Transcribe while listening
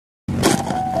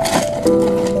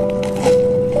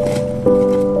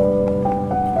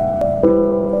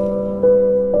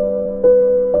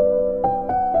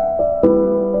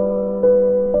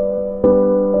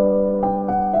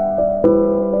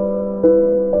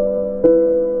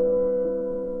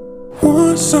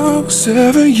Once I was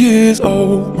 7 years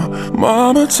old, my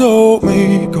mama told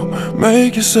me, go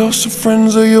make yourself some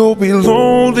friends or you'll be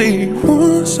lonely.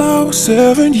 Once I was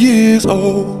 7 years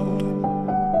old.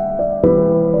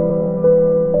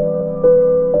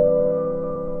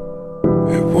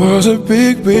 It was a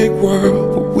big, big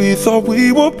world, but we thought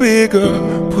we were bigger,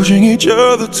 pushing each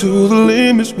other to the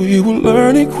limits. We were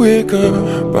learning quicker.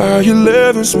 By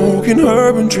 11, smoking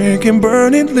herb and drinking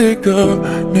burning liquor.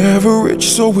 Never rich,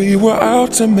 so we were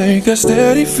out to make that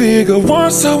steady figure.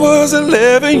 Once I was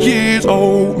 11 years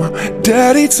old, my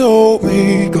daddy told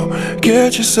me, go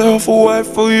get yourself a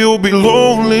wife or you'll be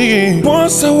lonely.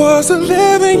 Once I was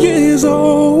 11 years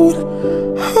old.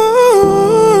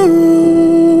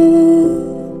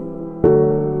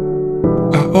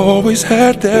 Always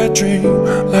had that dream,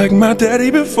 like my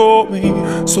daddy before me.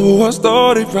 So I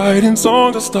started writing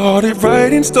songs, I started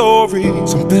writing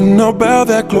stories. Something about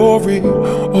that glory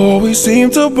always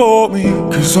seemed to bore me,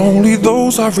 cause only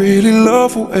those I really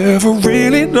love will ever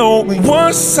really know me.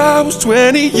 Once I was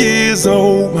 20 years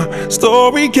old, my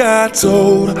story got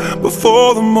told.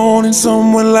 Before the morning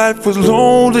sun when life was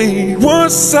lonely.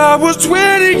 Once I was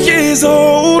 20 years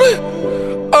old.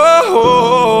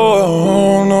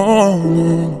 Oh, no,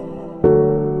 no.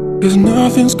 Cause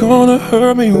nothing's gonna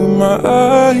hurt me with my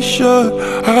eyes shut.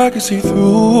 I can see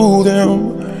through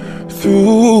them,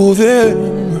 through them.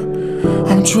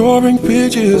 I'm drawing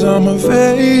pictures, I'm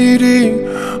evading.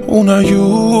 When I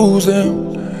use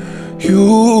them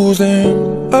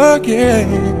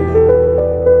again.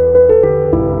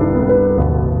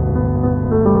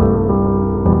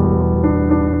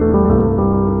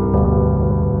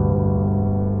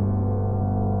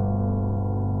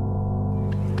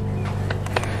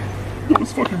 That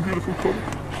was fucking beautiful, Cole.